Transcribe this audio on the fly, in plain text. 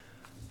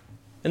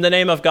In the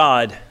name of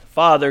God,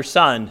 Father,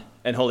 Son,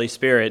 and Holy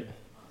Spirit.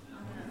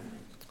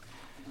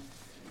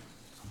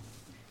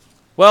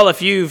 Well,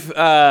 if you've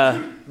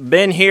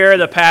been here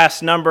the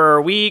past number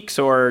of weeks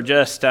or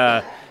just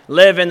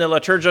live in the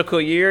liturgical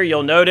year,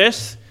 you'll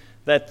notice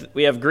that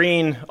we have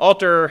green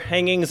altar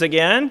hangings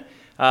again.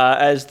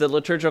 As the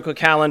liturgical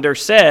calendar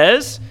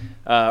says,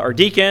 our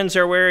deacons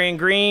are wearing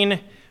green,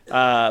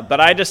 but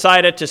I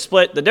decided to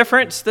split the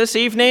difference this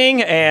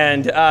evening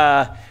and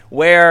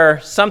wear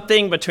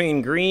something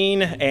between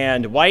green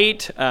and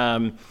white.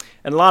 And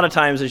a lot of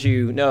times, as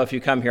you know, if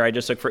you come here, I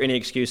just look for any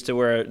excuse to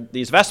wear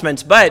these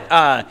vestments. But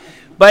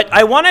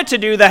I wanted to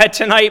do that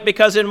tonight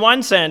because in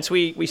one sense,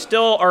 we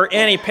still are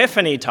in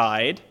Epiphany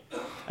tide.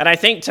 And I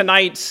think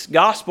tonight's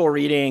gospel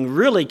reading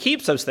really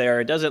keeps us there.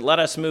 It doesn't let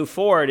us move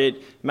forward.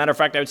 Matter of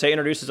fact, I would say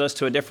introduces us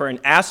to a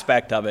different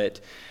aspect of it.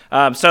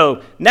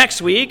 So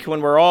next week,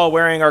 when we're all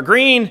wearing our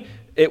green,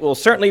 it will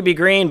certainly be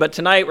green, but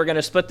tonight we're going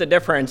to split the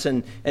difference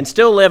and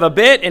still live a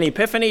bit in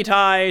Epiphany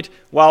tide,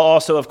 while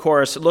also, of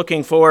course,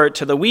 looking forward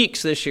to the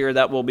weeks this year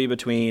that will be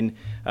between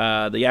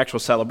the actual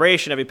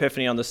celebration of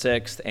Epiphany on the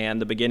 6th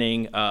and the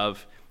beginning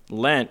of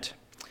Lent.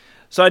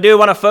 So I do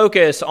want to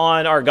focus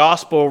on our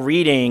gospel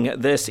reading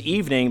this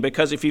evening,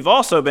 because if you've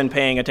also been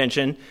paying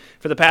attention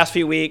for the past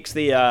few weeks,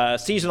 the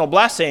seasonal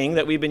blessing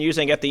that we've been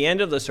using at the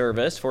end of the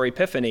service for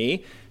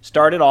Epiphany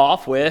started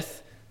off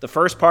with the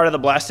first part of the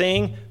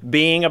blessing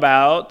being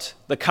about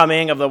the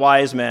coming of the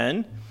wise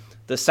men.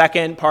 The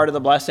second part of the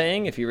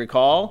blessing, if you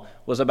recall,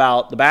 was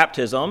about the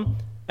baptism.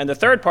 And the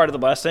third part of the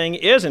blessing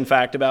is, in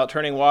fact, about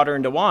turning water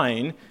into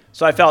wine.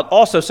 So I felt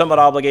also somewhat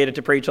obligated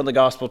to preach on the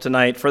gospel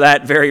tonight for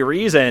that very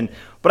reason.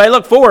 But I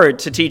look forward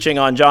to teaching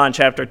on John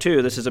chapter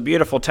 2. This is a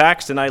beautiful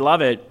text, and I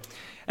love it.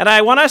 And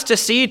I want us to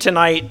see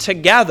tonight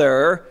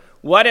together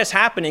what is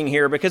happening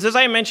here, because as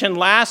I mentioned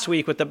last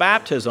week with the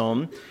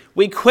baptism,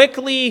 we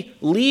quickly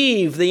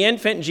leave the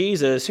infant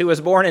Jesus who was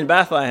born in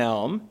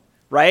Bethlehem,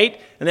 right?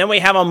 And then we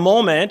have a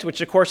moment, which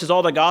of course is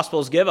all the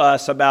Gospels give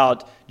us,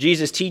 about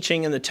Jesus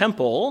teaching in the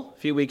temple a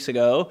few weeks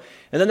ago.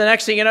 And then the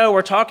next thing you know,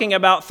 we're talking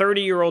about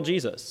 30-year-old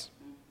Jesus,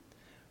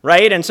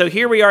 right? And so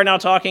here we are now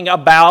talking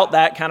about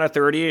that kind of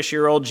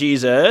 30-ish-year-old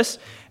Jesus.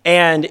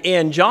 And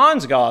in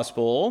John's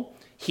Gospel,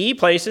 he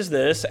places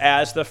this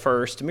as the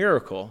first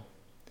miracle.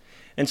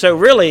 And so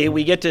really,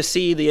 we get to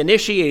see the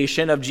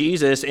initiation of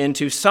Jesus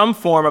into some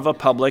form of a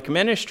public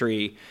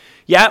ministry.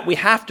 Yet we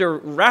have to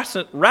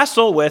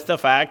wrestle with the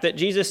fact that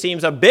Jesus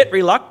seems a bit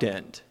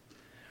reluctant,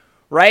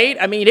 right?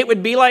 I mean, it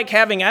would be like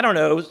having,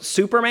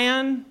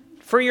 Superman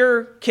for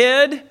your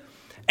kid,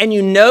 and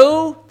you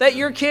know that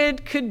your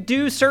kid could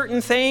do certain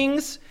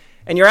things,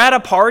 and you're at a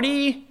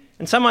party,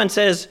 and someone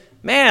says,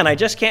 man, I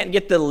just can't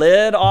get the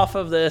lid off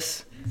of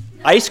this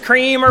ice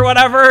cream or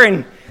whatever,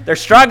 and they're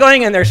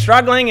struggling,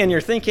 and you're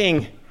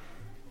thinking,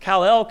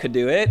 Kal-El could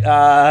do it.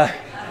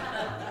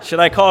 Should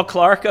I call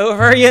Clark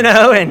over,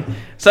 And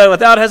so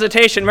without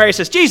hesitation, Mary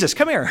says, Jesus,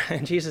 come here.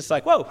 And Jesus is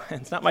like, whoa,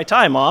 it's not my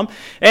time, Mom.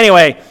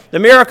 Anyway, the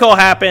miracle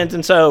happens,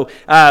 and so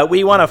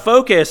we want to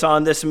focus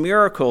on this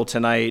miracle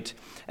tonight.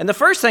 And the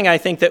first thing I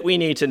think that we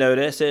need to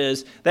notice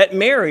is that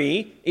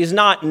Mary is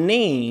not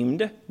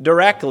named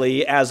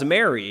directly as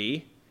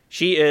Mary.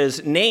 She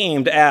is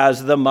named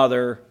as the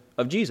mother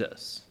of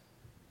Jesus.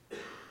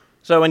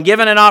 So when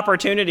given an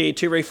opportunity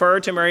to refer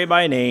to Mary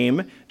by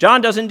name,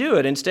 John doesn't do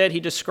it. Instead, he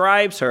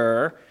describes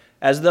her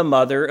as the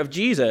mother of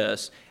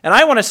Jesus. And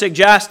I want to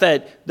suggest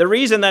that the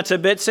reason that's a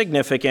bit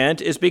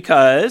significant is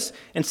because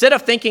instead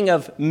of thinking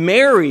of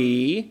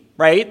Mary,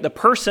 right, the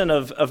person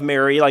of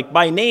Mary, like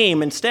by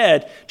name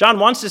instead, John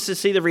wants us to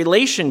see the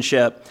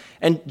relationship.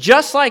 And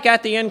just like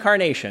at the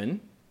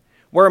incarnation,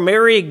 where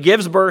Mary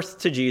gives birth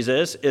to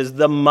Jesus, is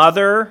the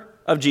mother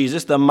of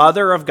Jesus, the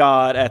mother of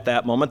God at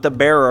that moment, the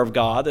bearer of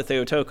God, the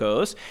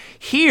Theotokos.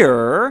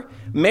 Here,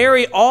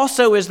 Mary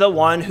also is the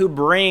one who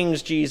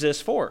brings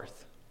Jesus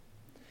forth.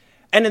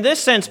 And in this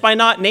sense, by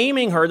not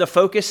naming her, the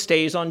focus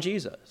stays on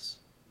Jesus,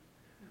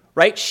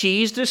 right?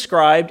 She's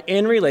described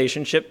in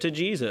relationship to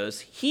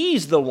Jesus.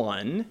 He's the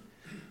one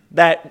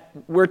that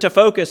we're to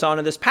focus on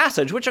in this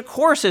passage, which of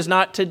course is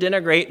not to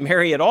denigrate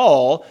Mary at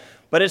all,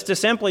 but it's to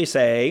simply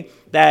say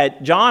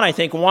that John, I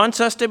think, wants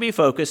us to be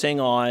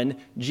focusing on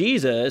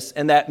Jesus,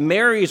 and that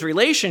Mary's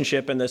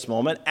relationship in this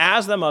moment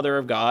as the mother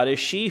of God is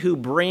she who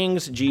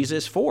brings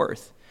Jesus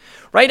forth.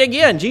 Right?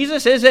 Again,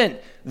 Jesus isn't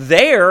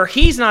there.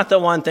 He's not the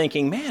one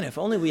thinking, man, if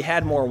only we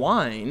had more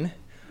wine.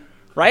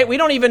 Right? We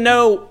don't even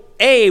know,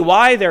 A,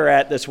 why they're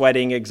at this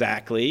wedding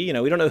exactly.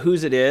 We don't know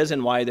whose it is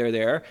and why they're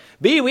there.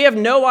 B, we have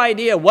no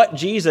idea what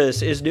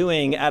Jesus is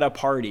doing at a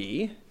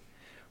party.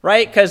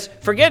 Right? Because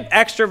forget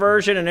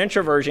extroversion and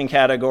introversion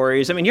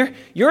categories. I mean,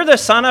 you're the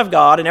Son of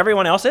God and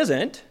everyone else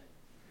isn't.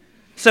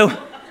 So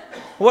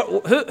who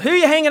are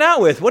you hanging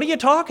out with? What are you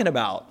talking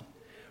about?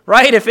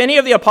 Right? If any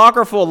of the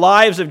apocryphal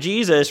lives of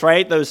Jesus,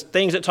 right, those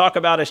things that talk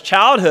about his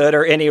childhood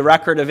or any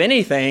record of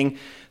anything,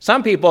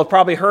 some people have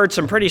probably heard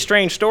some pretty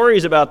strange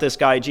stories about this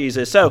guy,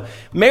 Jesus. So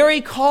Mary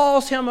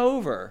calls him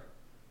over,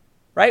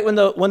 right? When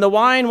the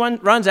wine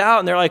runs out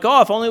and they're like,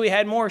 oh, if only we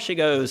had more, she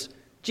goes,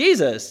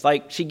 Jesus.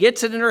 Like, she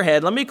gets it in her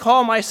head, let me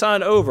call my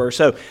son over.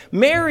 So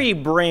Mary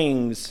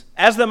brings,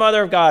 as the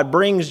mother of God,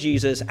 brings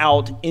Jesus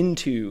out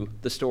into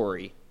the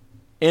story,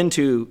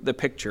 into the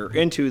picture,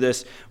 into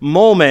this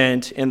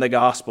moment in the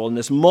gospel, in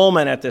this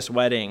moment at this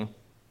wedding.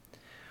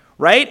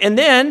 Right? And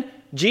then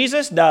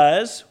Jesus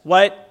does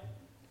what,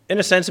 in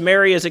a sense,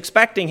 Mary is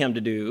expecting him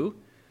to do,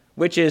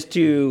 which is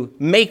to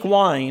make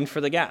wine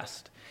for the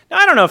guest. Now,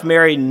 I don't know if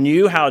Mary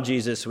knew how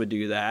Jesus would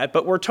do that,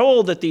 but we're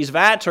told that these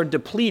vats are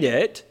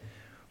depleted,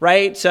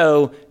 right?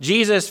 So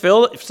Jesus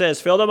fill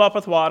them up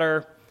with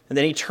water, and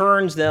then he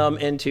turns them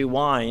into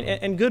wine,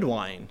 and good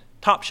wine,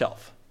 top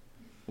shelf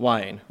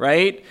wine,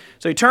 right?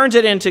 So he turns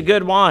it into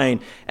good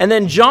wine. And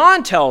then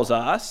John tells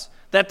us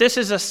that this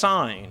is a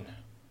sign.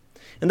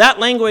 And that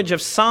language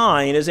of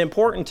sign is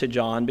important to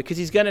John because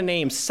he's going to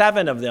name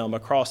 7 of them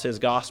across his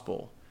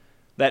gospel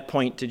that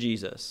point to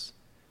Jesus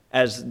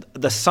as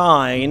the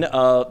signs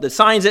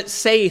that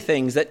say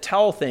things, that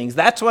tell things.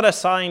 That's what a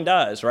sign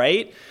does,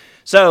 right?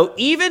 So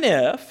even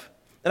if,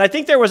 and I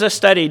think there was a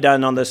study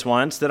done on this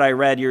once that I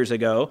read years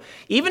ago,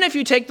 even if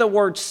you take the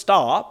word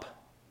stop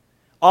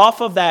off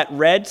of that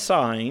red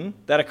sign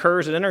that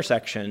occurs at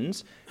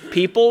intersections,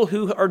 people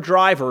who are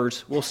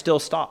drivers will still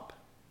stop.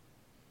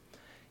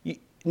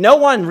 No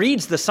one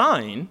reads the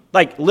sign,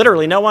 like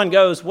literally no one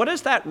goes, what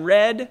does that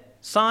red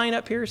sign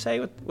up here say?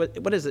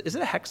 What is it? Is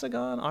it a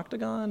hexagon,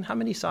 octagon? How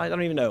many sides? I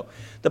don't even know.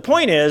 The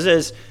point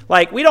is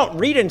like we don't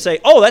read it and say,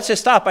 oh, that's a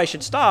stop, I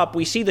should stop.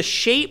 We see the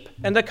shape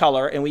and the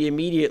color and we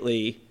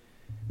immediately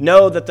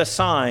know that the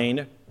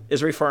sign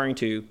is referring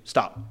to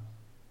stop,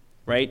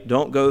 right?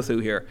 Don't go through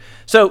here.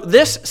 So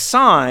this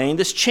sign,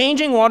 this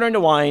changing water into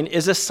wine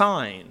is a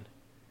sign,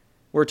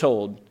 we're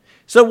told.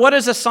 So what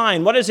is a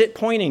sign? What is it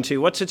pointing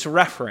to? What's its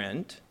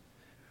referent,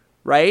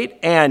 right?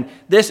 And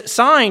this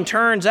sign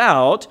turns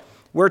out,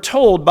 we're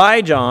told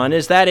by John,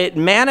 is that it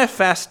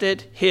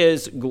manifested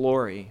his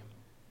glory.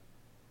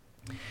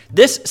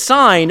 This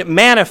sign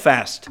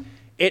manifests.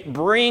 It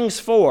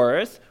brings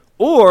forth,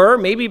 or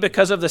maybe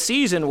because of the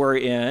season we're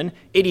in,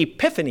 it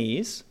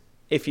epiphanies,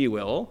 if you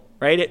will,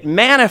 right? It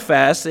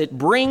manifests, it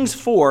brings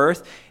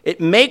forth, it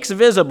makes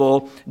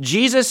visible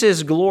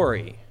Jesus'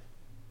 glory.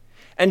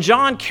 And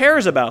John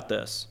cares about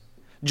this.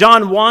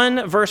 John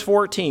 1, verse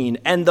 14,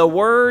 and the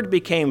Word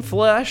became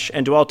flesh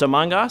and dwelt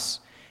among us,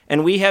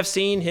 and we have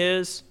seen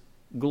his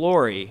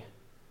glory.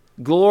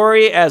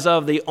 Glory as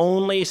of the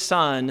only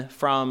Son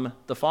from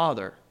the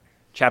Father.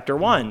 Chapter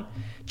 1.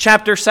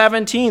 Chapter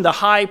 17, the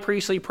high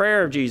priestly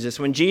prayer of Jesus,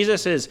 when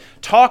Jesus is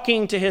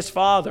talking to his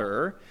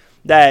Father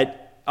that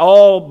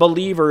all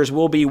believers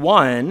will be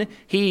one,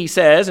 he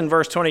says in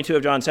verse 22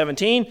 of John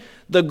 17,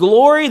 the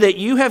glory that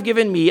you have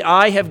given me,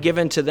 I have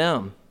given to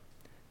them,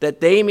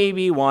 that they may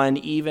be one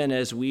even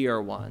as we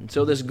are one.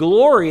 So this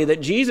glory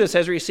that Jesus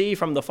has received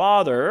from the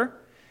Father,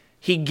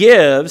 he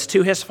gives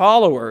to his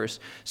followers.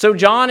 So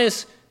John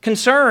is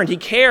concerned, he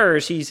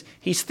cares, he's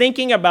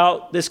thinking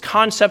about this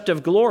concept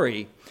of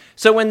glory.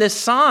 So when this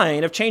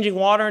sign of changing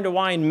water into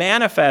wine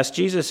manifests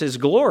Jesus'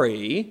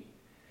 glory,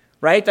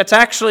 right, that's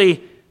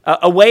actually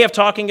a way of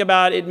talking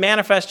about it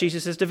manifests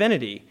Jesus'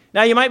 divinity.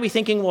 Now you might be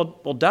thinking,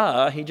 well,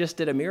 duh, he just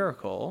did a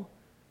miracle.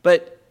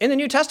 But in the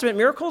New Testament,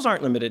 miracles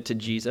aren't limited to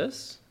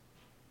Jesus,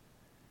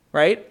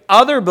 right?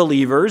 Other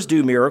believers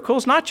do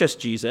miracles, not just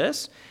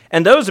Jesus.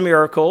 And those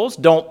miracles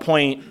don't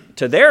point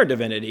to their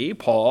divinity,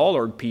 Paul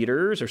or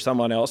Peter's or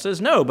someone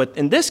else's. No, but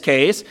in this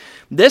case,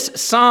 this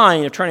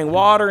sign of turning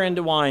water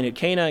into wine at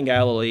Cana in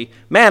Galilee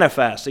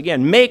manifests,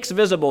 again, makes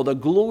visible the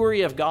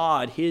glory of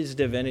God, his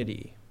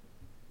divinity.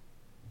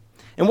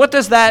 And what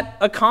does that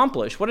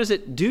accomplish? What does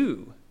it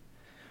do?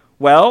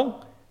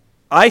 Well,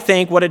 I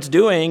think what it's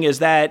doing is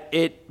that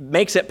it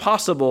makes it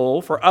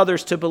possible for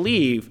others to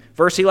believe.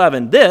 Verse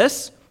 11,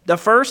 this, the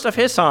first of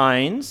his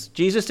signs,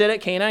 Jesus did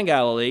at Cana in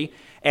Galilee,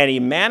 and he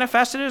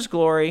manifested his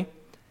glory,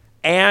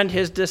 and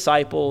his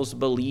disciples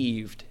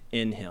believed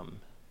in him.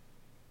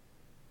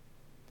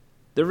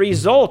 The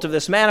result of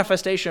this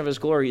manifestation of his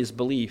glory is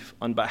belief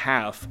on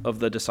behalf of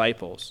the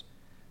disciples.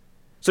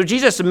 So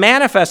Jesus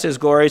manifests his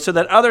glory so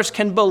that others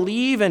can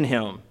believe in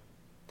him.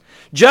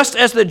 Just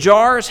as the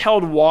jars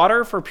held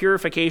water for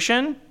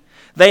purification,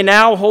 they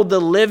now hold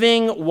the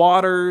living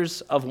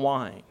waters of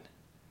wine.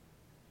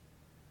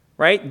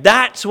 Right?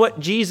 That's what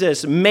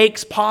Jesus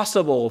makes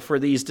possible for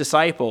these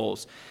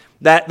disciples.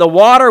 That the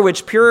water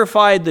which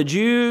purified the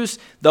Jews,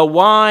 the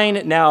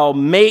wine now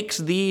makes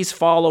these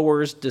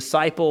followers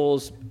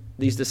disciples,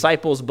 these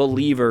disciples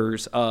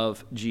believers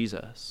of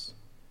Jesus.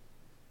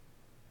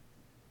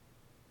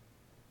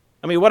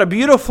 I mean, what a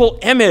beautiful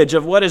image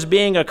of what is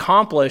being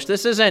accomplished.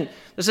 This isn't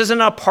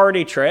a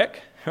party trick,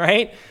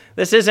 right?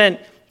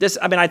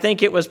 I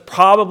think it was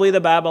probably the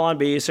Babylon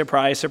Bee.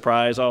 Surprise,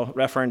 surprise. I'll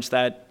reference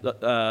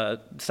that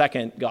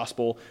second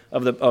gospel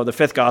of the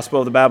fifth gospel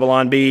of the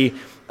Babylon Bee.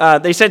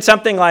 They said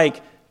something like,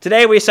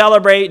 today we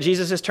celebrate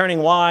Jesus is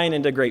turning wine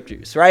into grape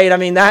juice, right? I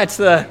mean, that's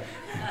the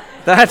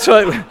That's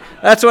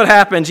what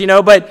happens,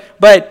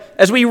 But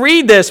as we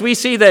read this, we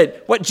see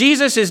that what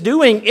Jesus is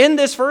doing in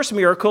this first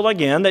miracle,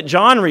 again, that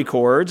John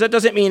records, that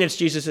doesn't mean it's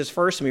Jesus'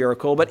 first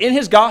miracle, but in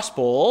his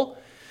gospel,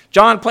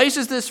 John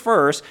places this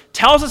first,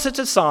 tells us it's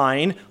a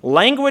sign,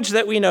 language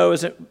that we know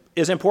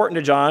is important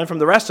to John from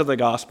the rest of the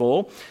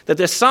gospel, that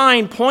this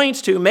sign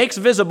points to, makes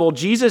visible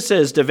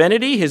Jesus'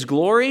 divinity, his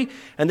glory,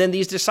 and then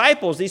these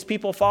disciples, these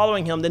people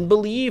following him, then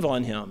believe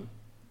on him.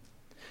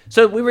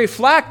 So we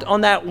reflect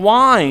on that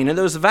wine and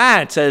those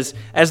vats as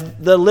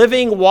the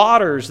living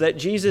waters that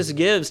Jesus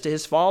gives to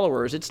his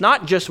followers. It's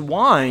not just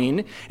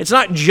wine. It's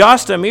not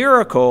just a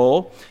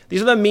miracle.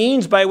 These are the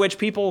means by which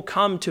people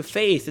come to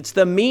faith. It's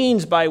the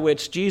means by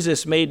which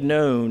Jesus made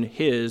known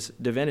his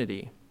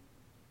divinity.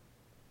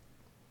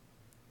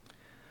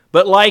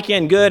 But like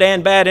in good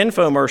and bad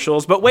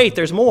infomercials, but wait,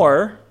 there's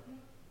more.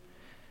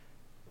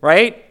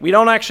 Right? We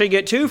don't actually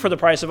get 2 for the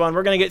price of 1.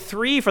 We're going to get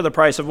 3 for the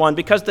price of 1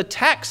 because the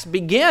text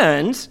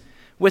begins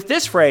with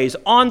this phrase,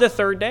 on the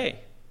third day.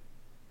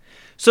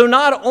 So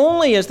not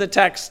only is the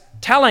text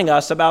telling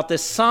us about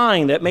this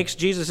sign that makes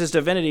Jesus'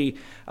 divinity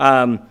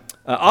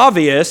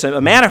obvious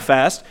and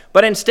manifest,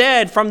 but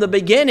instead, from the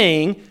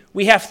beginning,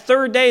 we have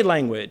third day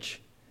language.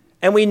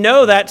 And we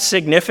know that's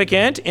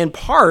significant in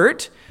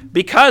part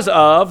because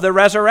of the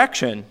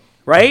resurrection.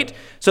 Right?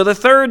 So the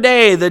third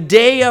day, the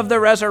day of the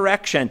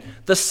resurrection,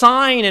 the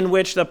sign in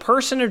which the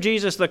person of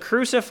Jesus, the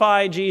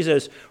crucified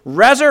Jesus,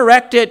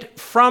 resurrected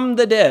from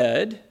the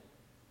dead,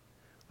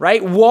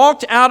 right?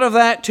 Walked out of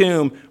that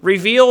tomb,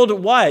 revealed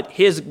what?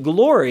 His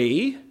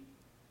glory,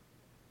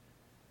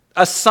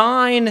 a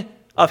sign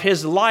of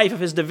his life, of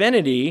his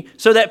divinity,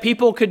 so that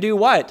people could do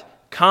what?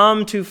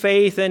 Come to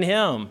faith in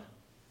him.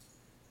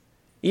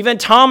 Even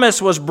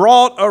Thomas was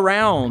brought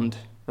around,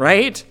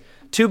 right?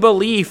 To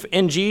belief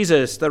in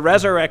Jesus, the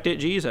resurrected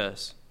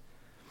Jesus.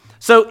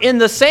 So in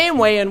the same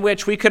way in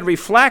which we could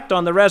reflect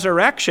on the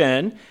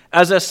resurrection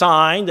as a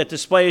sign that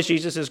displays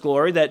Jesus'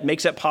 glory, that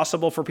makes it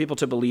possible for people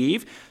to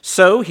believe,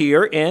 so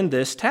here in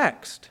this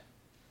text.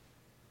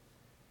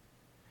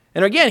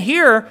 And again,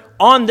 here,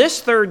 on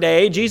this third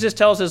day, Jesus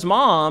tells his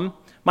mom,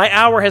 my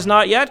hour has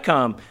not yet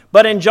come.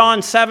 But in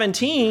John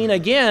 17,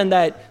 again,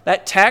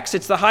 that text,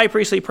 it's the high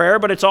priestly prayer,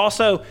 but it's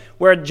also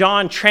where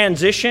John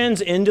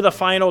transitions into the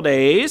final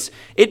days.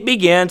 It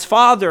begins,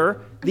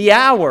 Father, the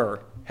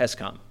hour has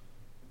come.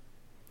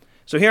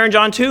 So here in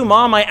John 2,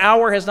 Mom, my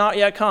hour has not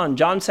yet come.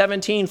 John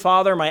 17,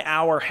 Father, my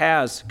hour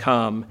has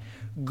come.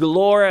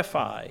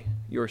 Glorify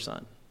your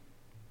Son.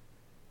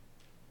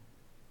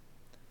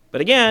 But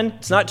again,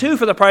 it's not 2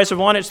 for the price of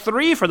 1, it's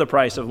 3 for the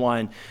price of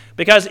 1.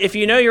 Because if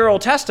you know your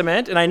Old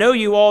Testament, and I know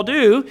you all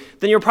do,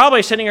 then you're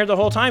probably sitting here the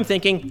whole time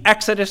thinking,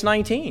 Exodus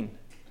 19.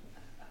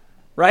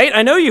 Right?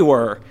 I know you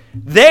were.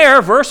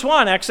 There, verse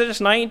 1,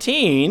 Exodus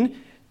 19,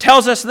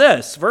 tells us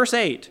this, verse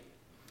 8.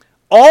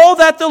 All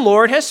that the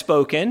Lord has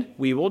spoken,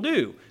 we will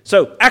do.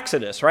 So,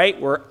 Exodus,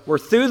 right? We're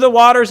through the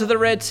waters of the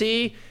Red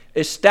Sea,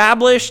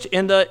 established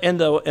in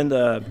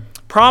the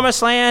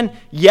promised land.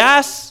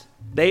 Yes,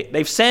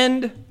 they've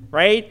sinned.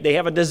 Right? They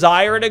have a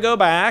desire to go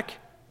back,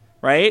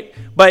 right?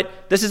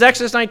 But this is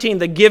Exodus 19,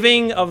 the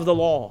giving of the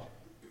law.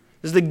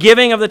 This is the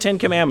giving of the 10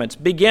 Commandments.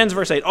 Begins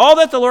verse 8. All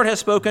that the Lord has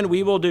spoken,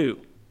 we will do.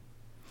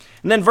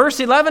 And then verse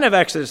 11 of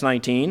Exodus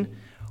 19,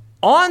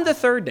 on the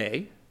third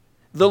day,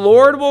 the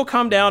Lord will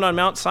come down on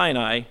Mount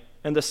Sinai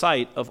in the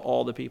sight of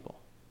all the people.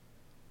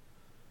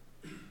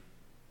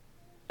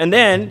 And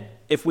then,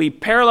 if we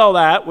parallel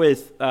that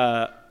with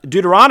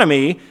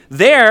Deuteronomy,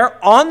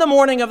 there, on the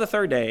morning of the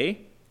third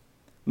day,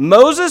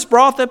 Moses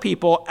brought the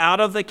people out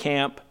of the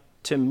camp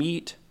to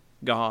meet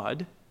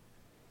God.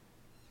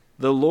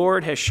 The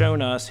Lord has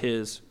shown us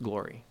his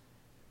glory.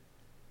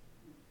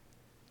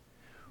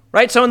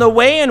 Right? So in the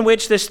way in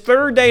which this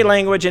third day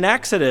language in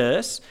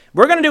Exodus,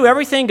 we're going to do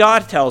everything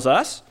God tells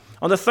us.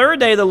 On the third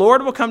day, the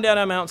Lord will come down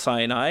on Mount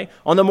Sinai.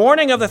 On the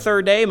morning of the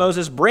third day,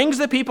 Moses brings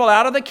the people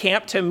out of the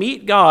camp to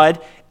meet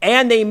God.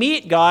 And they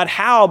meet God.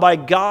 How? By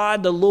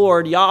God, the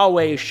Lord,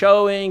 Yahweh,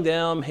 showing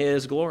them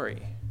his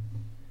glory.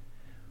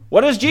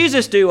 What does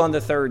Jesus do on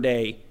the third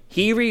day?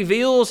 He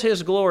reveals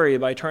his glory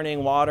by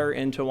turning water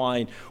into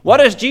wine. What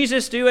does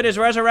Jesus do at his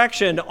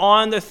resurrection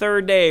on the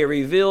third day?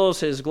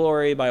 Reveals his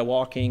glory by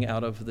walking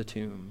out of the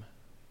tomb.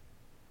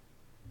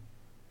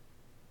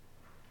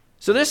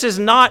 So this is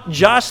not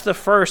just the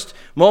first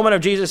moment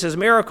of Jesus'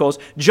 miracles.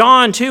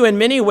 John, too, in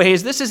many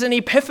ways, this is an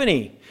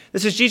epiphany.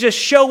 This is Jesus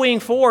showing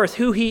forth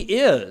who he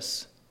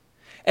is.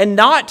 And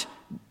not,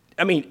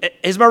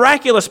 his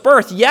miraculous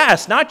birth,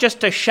 yes, not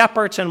just to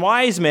shepherds and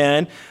wise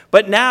men,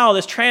 but now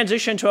this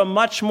transition to a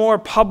much more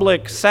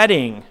public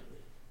setting.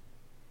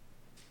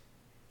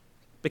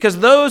 Because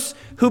those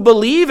who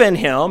believe in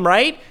him,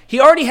 right, he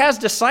already has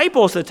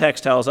disciples, the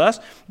text tells us.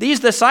 These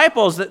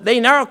disciples, they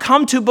now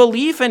come to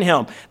belief in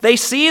him. They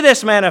see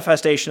this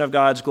manifestation of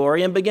God's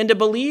glory and begin to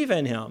believe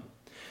in him.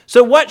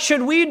 So what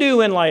should we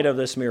do in light of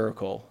this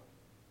miracle?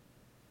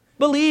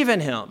 Believe in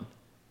him.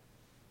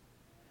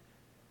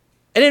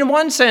 And in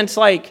one sense,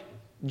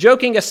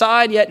 joking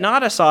aside, yet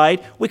not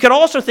aside, we could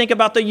also think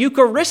about the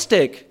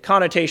Eucharistic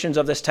connotations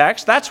of this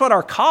text. That's what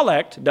our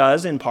collect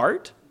does in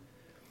part.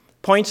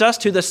 Points us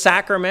to the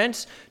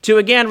sacraments, to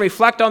again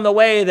reflect on the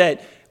way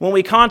that when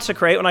I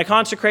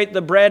consecrate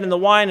the bread and the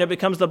wine, and it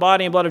becomes the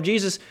body and blood of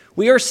Jesus,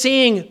 we are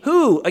seeing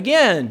who?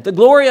 Again, the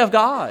glory of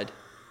God.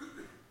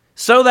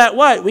 So that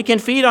what? We can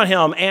feed on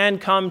him and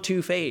come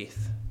to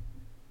faith.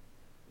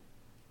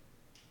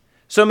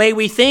 So may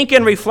we think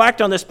and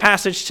reflect on this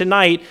passage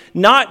tonight,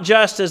 not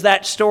just as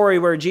that story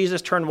where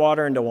Jesus turned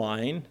water into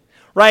wine,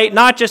 right?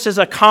 Not just as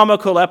a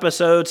comical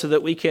episode so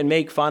that we can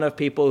make fun of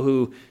people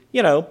who,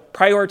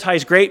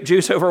 prioritize grape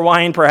juice over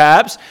wine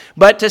perhaps,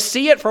 but to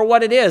see it for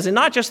what it is. And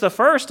not just the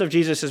first of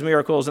Jesus'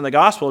 miracles in the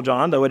Gospel of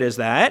John, though it is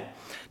that.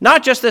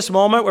 Not just this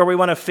moment where we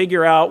want to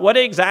figure out what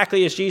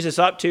exactly is Jesus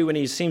up to when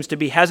he seems to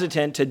be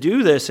hesitant to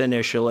do this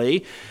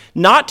initially.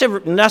 Not to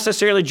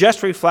necessarily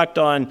just reflect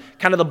on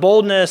kind of the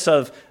boldness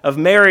of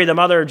Mary, the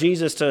mother of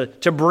Jesus,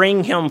 to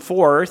bring him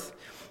forth,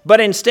 but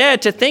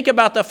instead to think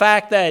about the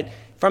fact that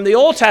from the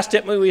Old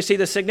Testament, we see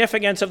the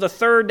significance of the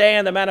third day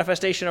and the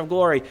manifestation of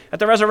glory. At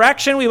the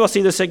resurrection, we will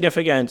see the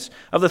significance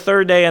of the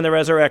third day and the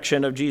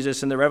resurrection of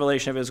Jesus and the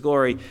revelation of his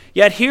glory.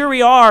 Yet here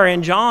we are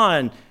in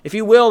John, if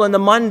you will, in the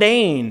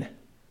mundane,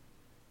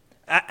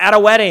 at a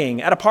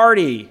wedding, at a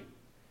party,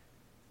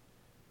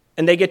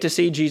 and they get to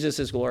see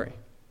Jesus' glory.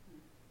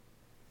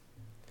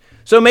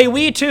 So may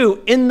we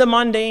too, in the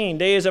mundane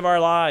days of our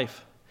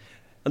life,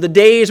 the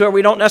days where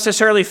we don't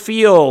necessarily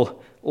feel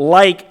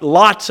like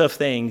lots of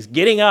things,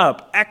 getting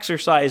up,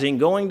 exercising,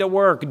 going to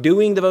work,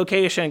 doing the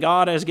vocation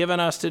God has given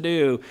us to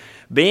do,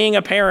 being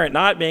a parent,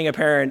 not being a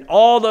parent,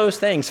 all those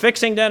things,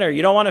 fixing dinner,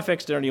 you don't want to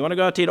fix dinner, you want to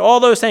go out to eat, all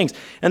those things.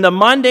 In the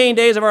mundane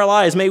days of our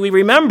lives, may we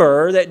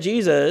remember that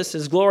Jesus,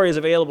 his glory is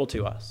available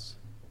to us.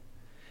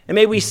 And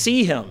may we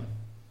see him.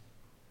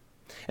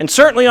 And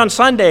certainly on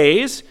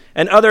Sundays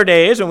and other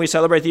days when we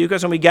celebrate the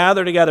Eucharist and we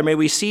gather together, may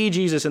we see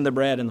Jesus in the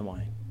bread and the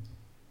wine.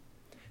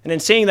 And in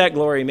seeing that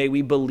glory, may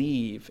we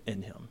believe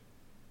in him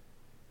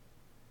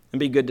and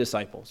be good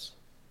disciples,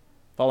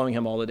 following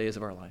him all the days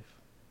of our life.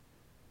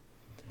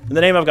 In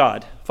the name of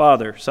God,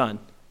 Father, Son,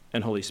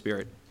 and Holy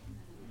Spirit.